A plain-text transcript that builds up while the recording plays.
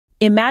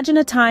Imagine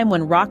a time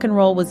when rock and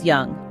roll was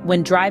young,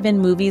 when drive-in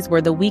movies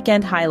were the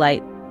weekend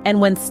highlight, and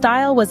when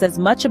style was as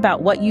much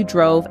about what you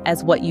drove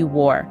as what you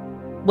wore.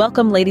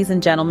 Welcome, ladies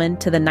and gentlemen,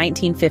 to the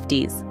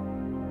 1950s.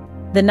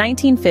 The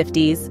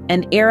 1950s,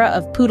 an era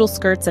of poodle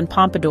skirts and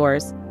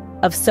pompadours,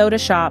 of soda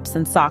shops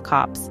and sock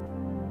hops.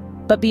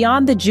 But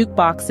beyond the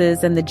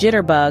jukeboxes and the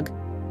jitterbug,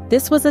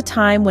 this was a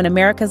time when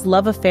America's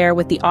love affair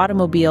with the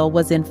automobile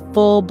was in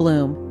full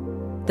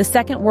bloom. The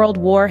Second World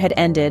War had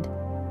ended,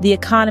 the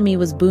economy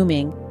was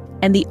booming,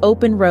 and the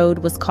open road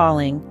was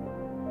calling.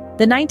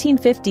 The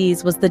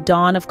 1950s was the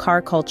dawn of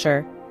car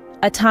culture,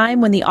 a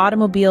time when the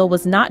automobile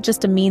was not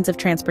just a means of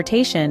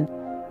transportation,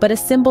 but a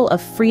symbol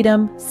of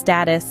freedom,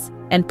 status,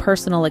 and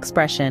personal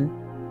expression.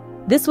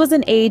 This was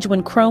an age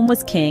when chrome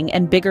was king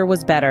and bigger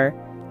was better,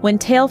 when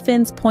tail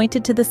fins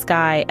pointed to the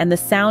sky and the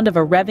sound of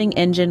a revving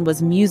engine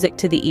was music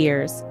to the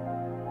ears.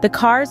 The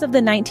cars of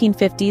the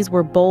 1950s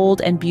were bold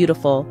and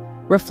beautiful,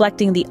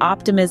 reflecting the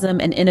optimism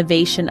and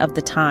innovation of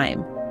the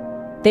time.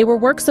 They were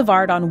works of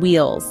art on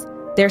wheels,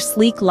 their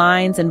sleek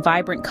lines and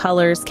vibrant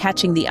colors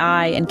catching the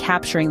eye and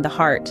capturing the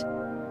heart.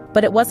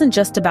 But it wasn't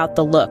just about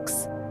the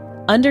looks.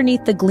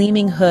 Underneath the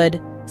gleaming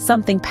hood,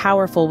 something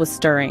powerful was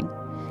stirring.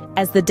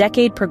 As the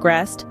decade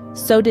progressed,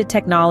 so did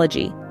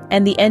technology,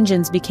 and the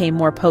engines became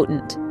more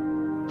potent.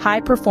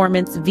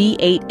 High-performance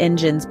V8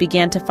 engines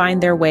began to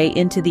find their way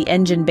into the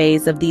engine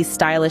bays of these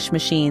stylish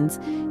machines,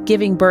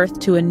 giving birth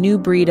to a new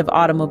breed of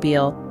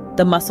automobile,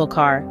 the muscle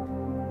car.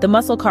 The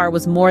muscle car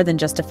was more than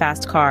just a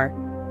fast car.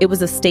 It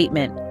was a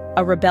statement,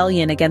 a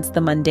rebellion against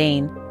the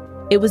mundane.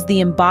 It was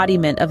the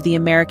embodiment of the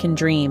American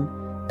dream,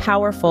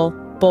 powerful,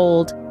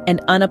 bold, and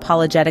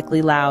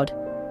unapologetically loud.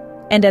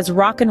 And as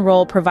rock and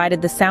roll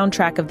provided the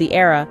soundtrack of the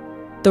era,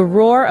 the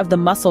roar of the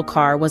muscle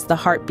car was the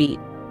heartbeat.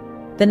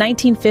 The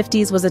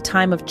 1950s was a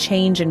time of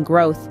change and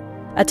growth,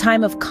 a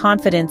time of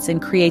confidence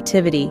and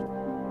creativity.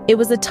 It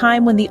was a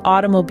time when the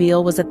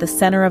automobile was at the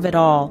center of it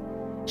all,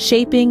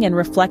 shaping and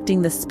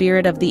reflecting the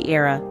spirit of the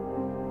era.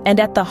 And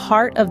at the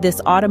heart of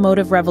this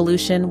automotive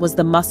revolution was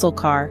the muscle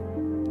car,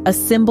 a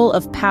symbol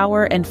of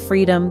power and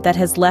freedom that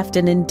has left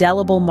an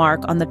indelible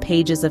mark on the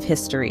pages of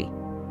history.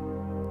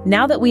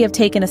 Now that we have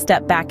taken a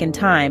step back in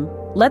time,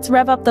 let's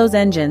rev up those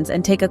engines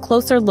and take a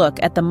closer look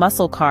at the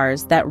muscle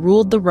cars that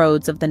ruled the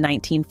roads of the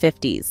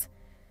 1950s.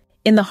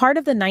 In the heart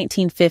of the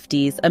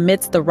 1950s,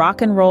 amidst the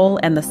rock and roll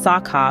and the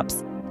sock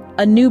hops,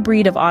 a new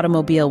breed of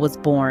automobile was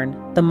born,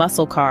 the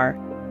muscle car.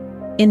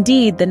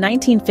 Indeed, the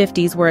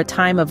 1950s were a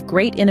time of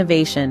great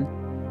innovation,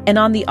 and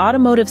on the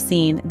automotive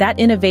scene, that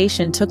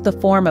innovation took the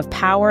form of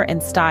power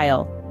and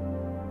style.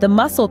 The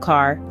muscle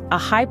car, a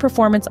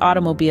high-performance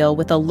automobile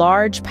with a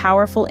large,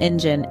 powerful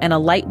engine and a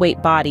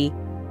lightweight body,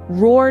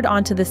 roared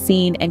onto the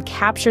scene and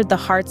captured the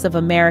hearts of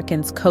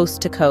Americans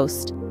coast to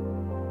coast.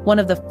 One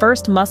of the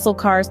first muscle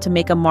cars to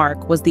make a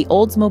mark was the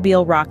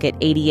Oldsmobile Rocket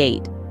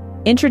 88.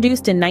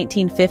 Introduced in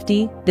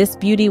 1950, this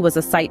beauty was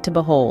a sight to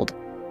behold.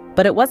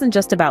 But it wasn't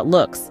just about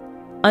looks.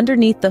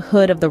 Underneath the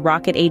hood of the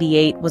Rocket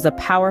 88 was a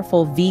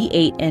powerful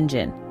V8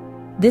 engine.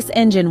 This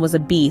engine was a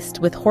beast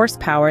with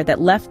horsepower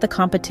that left the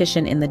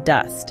competition in the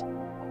dust.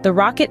 The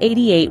Rocket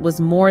 88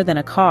 was more than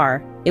a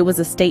car, it was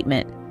a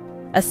statement.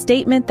 A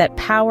statement that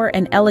power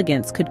and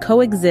elegance could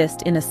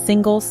coexist in a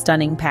single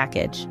stunning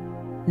package.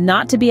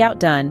 Not to be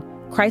outdone,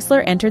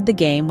 Chrysler entered the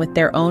game with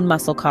their own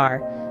muscle car,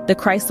 the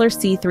Chrysler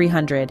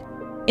C300.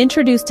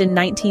 Introduced in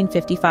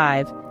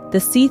 1955, the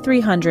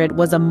C300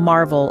 was a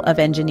marvel of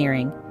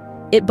engineering.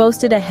 It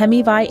boasted a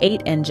Hemi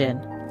V8 engine,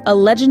 a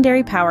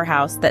legendary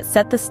powerhouse that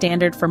set the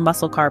standard for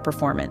muscle car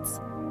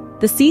performance.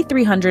 The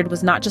C300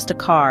 was not just a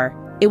car,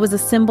 it was a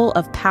symbol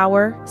of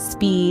power,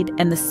 speed,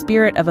 and the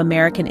spirit of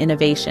American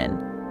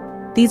innovation.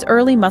 These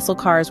early muscle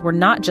cars were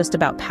not just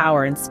about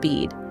power and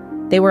speed.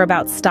 They were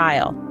about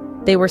style.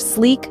 They were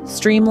sleek,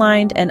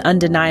 streamlined, and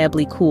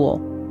undeniably cool.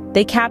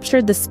 They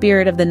captured the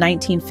spirit of the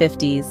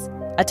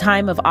 1950s, a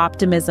time of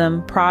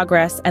optimism,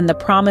 progress, and the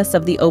promise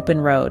of the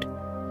open road.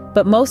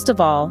 But most of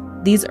all,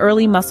 these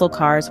early muscle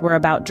cars were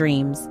about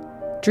dreams.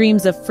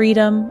 Dreams of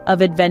freedom,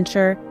 of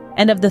adventure,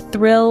 and of the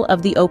thrill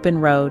of the open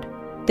road.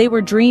 They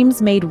were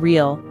dreams made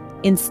real,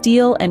 in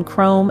steel and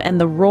chrome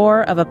and the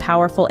roar of a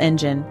powerful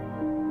engine.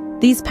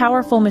 These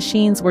powerful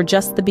machines were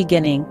just the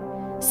beginning,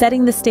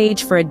 setting the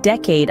stage for a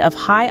decade of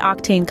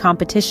high-octane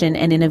competition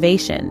and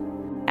innovation.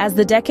 As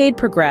the decade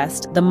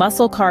progressed, the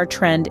muscle car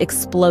trend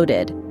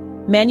exploded.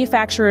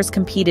 Manufacturers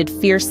competed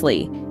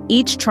fiercely,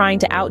 each trying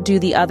to outdo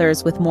the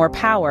others with more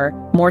power,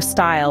 more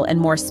style, and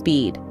more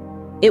speed.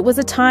 It was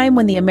a time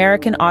when the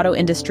American auto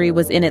industry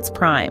was in its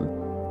prime,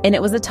 and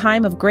it was a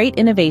time of great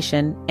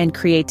innovation and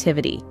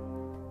creativity.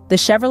 The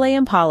Chevrolet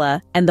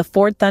Impala and the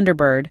Ford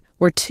Thunderbird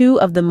were two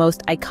of the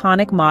most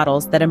iconic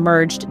models that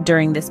emerged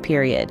during this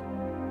period.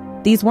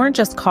 These weren't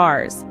just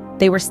cars,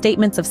 they were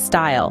statements of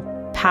style,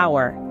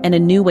 power, and a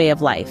new way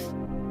of life.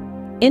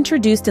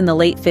 Introduced in the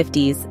late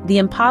 50s, the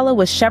Impala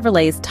was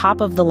Chevrolet's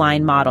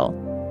top-of-the-line model.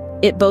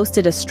 It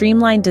boasted a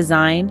streamlined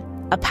design,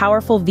 a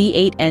powerful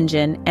V8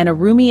 engine, and a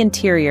roomy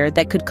interior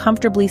that could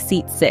comfortably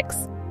seat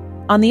 6.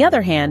 On the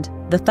other hand,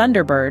 the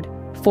Thunderbird,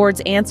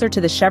 Ford's answer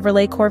to the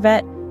Chevrolet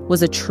Corvette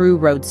was a true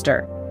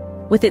roadster.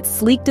 With its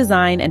sleek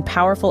design and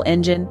powerful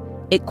engine,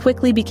 it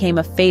quickly became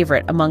a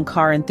favorite among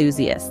car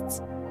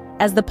enthusiasts.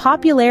 As the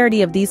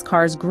popularity of these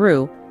cars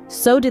grew,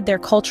 so did their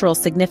cultural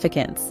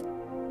significance.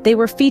 They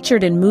were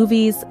featured in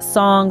movies,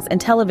 songs, and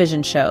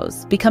television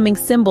shows, becoming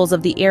symbols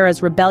of the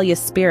era's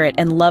rebellious spirit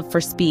and love for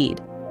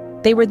speed.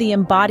 They were the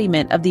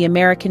embodiment of the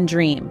American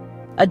dream,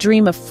 a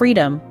dream of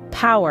freedom,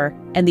 power,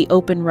 and the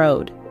open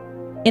road.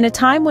 In a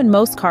time when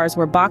most cars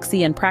were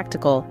boxy and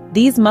practical,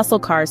 these muscle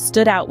cars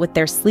stood out with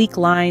their sleek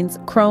lines,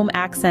 chrome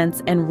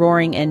accents, and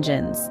roaring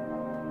engines.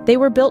 They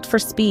were built for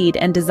speed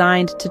and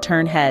designed to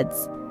turn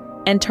heads.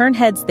 And turn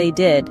heads they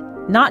did,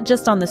 not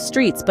just on the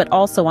streets but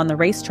also on the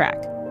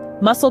racetrack.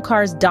 Muscle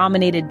cars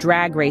dominated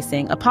drag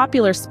racing, a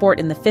popular sport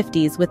in the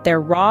 50s with their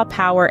raw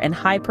power and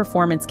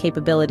high-performance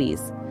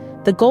capabilities.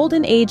 The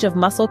golden age of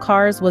muscle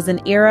cars was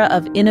an era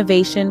of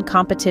innovation,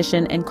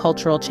 competition, and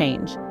cultural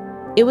change.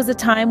 It was a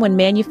time when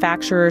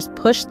manufacturers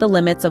pushed the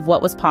limits of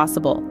what was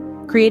possible,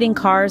 creating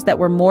cars that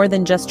were more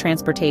than just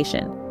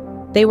transportation.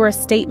 They were a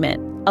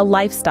statement, a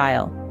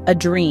lifestyle, a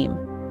dream.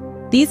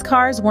 These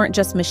cars weren't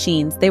just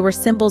machines, they were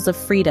symbols of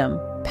freedom,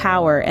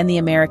 power, and the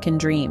American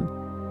dream.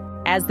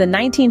 As the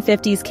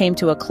 1950s came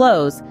to a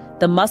close,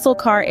 the muscle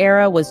car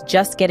era was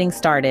just getting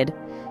started.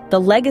 The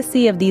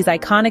legacy of these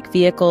iconic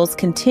vehicles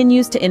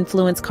continues to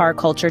influence car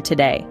culture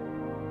today.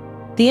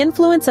 The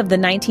influence of the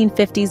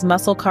 1950s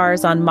muscle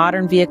cars on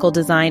modern vehicle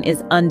design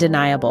is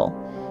undeniable.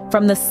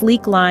 From the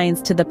sleek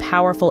lines to the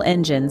powerful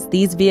engines,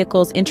 these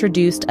vehicles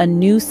introduced a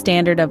new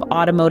standard of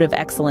automotive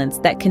excellence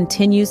that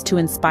continues to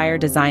inspire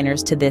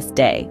designers to this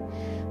day.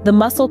 The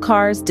muscle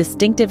car's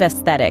distinctive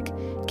aesthetic,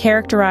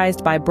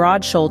 characterized by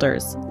broad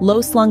shoulders,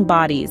 low-slung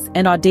bodies,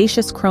 and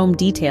audacious chrome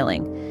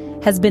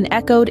detailing, has been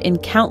echoed in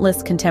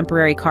countless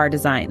contemporary car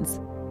designs.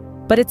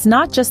 But it's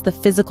not just the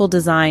physical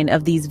design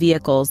of these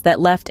vehicles that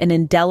left an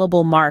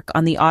indelible mark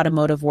on the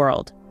automotive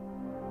world.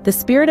 The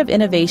spirit of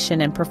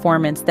innovation and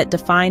performance that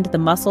defined the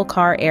muscle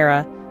car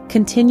era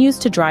continues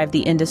to drive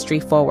the industry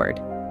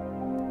forward.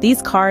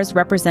 These cars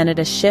represented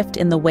a shift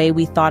in the way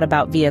we thought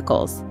about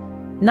vehicles,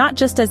 not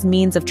just as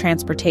means of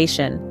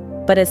transportation,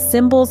 but as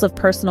symbols of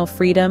personal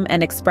freedom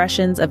and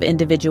expressions of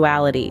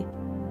individuality.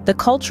 The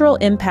cultural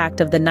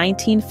impact of the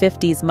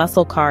 1950s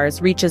muscle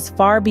cars reaches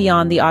far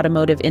beyond the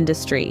automotive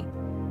industry.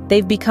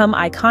 They've become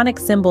iconic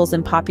symbols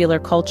in popular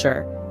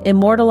culture,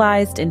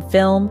 immortalized in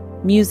film,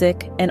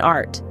 music, and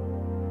art.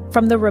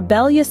 From the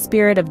rebellious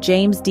spirit of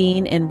James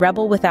Dean in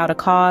Rebel Without a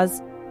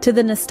Cause, to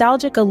the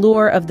nostalgic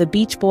allure of the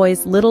Beach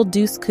Boys' Little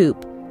Deuce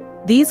Coupe,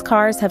 these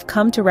cars have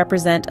come to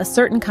represent a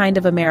certain kind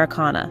of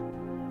Americana,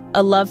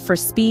 a love for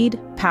speed,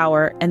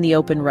 power, and the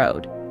open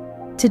road.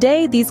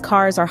 Today, these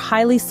cars are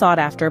highly sought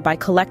after by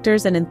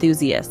collectors and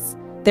enthusiasts,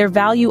 their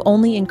value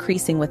only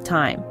increasing with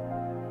time.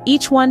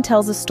 Each one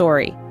tells a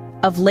story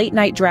of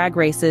late-night drag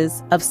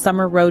races, of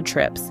summer road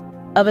trips,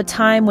 of a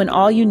time when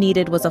all you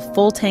needed was a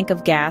full tank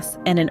of gas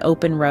and an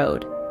open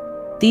road.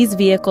 These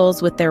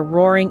vehicles, with their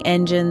roaring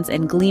engines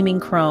and gleaming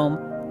chrome,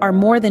 are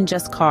more than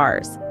just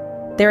cars.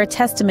 They're a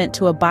testament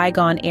to a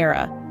bygone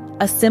era,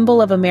 a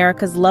symbol of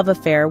America's love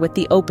affair with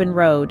the open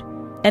road,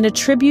 and a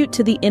tribute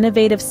to the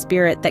innovative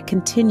spirit that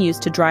continues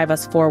to drive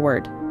us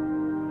forward.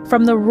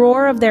 From the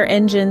roar of their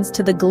engines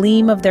to the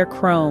gleam of their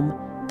chrome,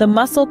 the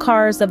muscle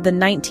cars of the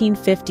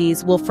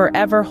 1950s will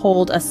forever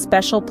hold a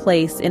special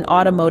place in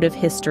automotive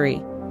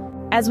history.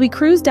 As we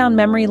cruise down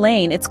memory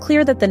lane, it's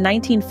clear that the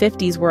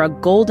 1950s were a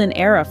golden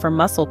era for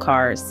muscle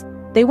cars.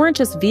 They weren't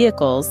just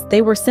vehicles,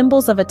 they were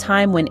symbols of a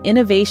time when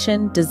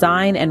innovation,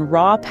 design, and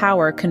raw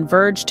power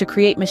converged to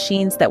create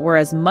machines that were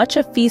as much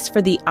a feast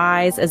for the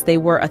eyes as they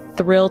were a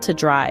thrill to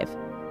drive.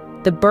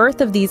 The birth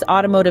of these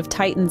automotive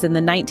titans in the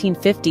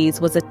 1950s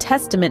was a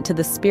testament to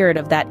the spirit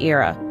of that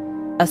era,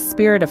 a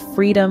spirit of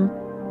freedom,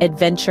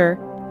 adventure,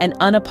 and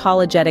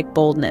unapologetic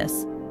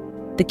boldness.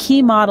 The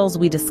key models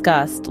we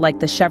discussed, like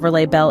the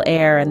Chevrolet Bel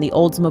Air and the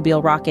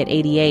Oldsmobile Rocket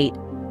 88,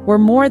 were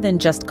more than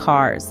just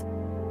cars.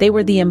 They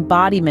were the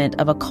embodiment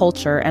of a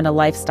culture and a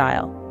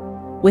lifestyle.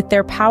 With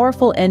their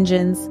powerful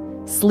engines,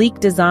 sleek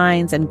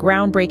designs, and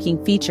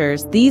groundbreaking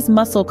features, these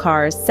muscle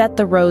cars set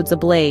the roads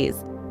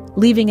ablaze,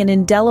 leaving an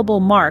indelible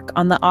mark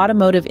on the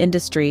automotive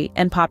industry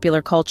and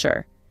popular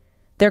culture.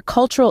 Their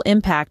cultural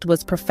impact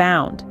was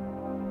profound.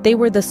 They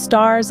were the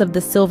stars of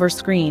the silver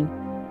screen,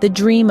 the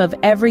dream of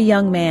every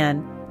young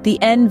man, the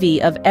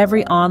envy of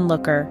every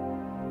onlooker.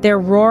 Their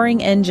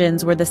roaring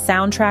engines were the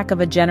soundtrack of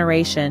a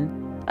generation,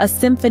 a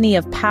symphony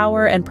of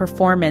power and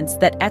performance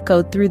that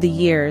echoed through the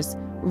years,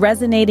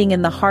 resonating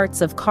in the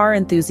hearts of car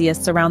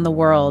enthusiasts around the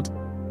world.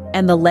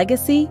 And the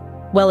legacy?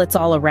 Well, it's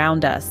all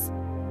around us.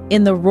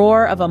 In the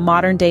roar of a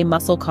modern-day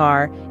muscle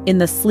car, in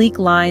the sleek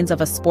lines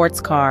of a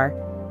sports car,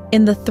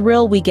 in the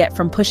thrill we get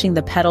from pushing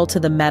the pedal to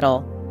the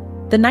metal.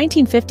 The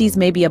 1950s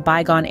may be a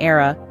bygone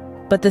era,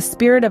 but the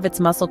spirit of its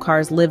muscle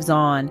cars lives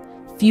on,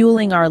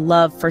 fueling our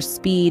love for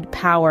speed,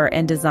 power,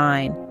 and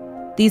design.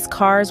 These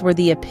cars were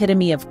the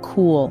epitome of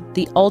cool,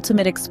 the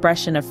ultimate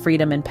expression of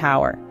freedom and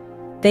power.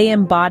 They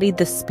embodied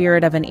the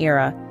spirit of an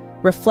era,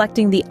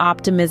 reflecting the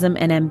optimism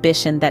and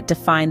ambition that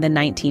defined the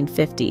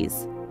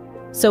 1950s.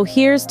 So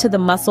here's to the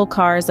muscle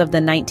cars of the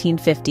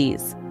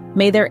 1950s.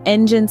 May their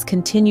engines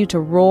continue to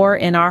roar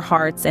in our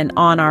hearts and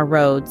on our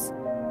roads.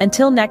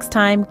 Until next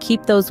time,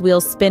 keep those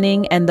wheels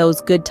spinning and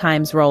those good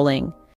times rolling.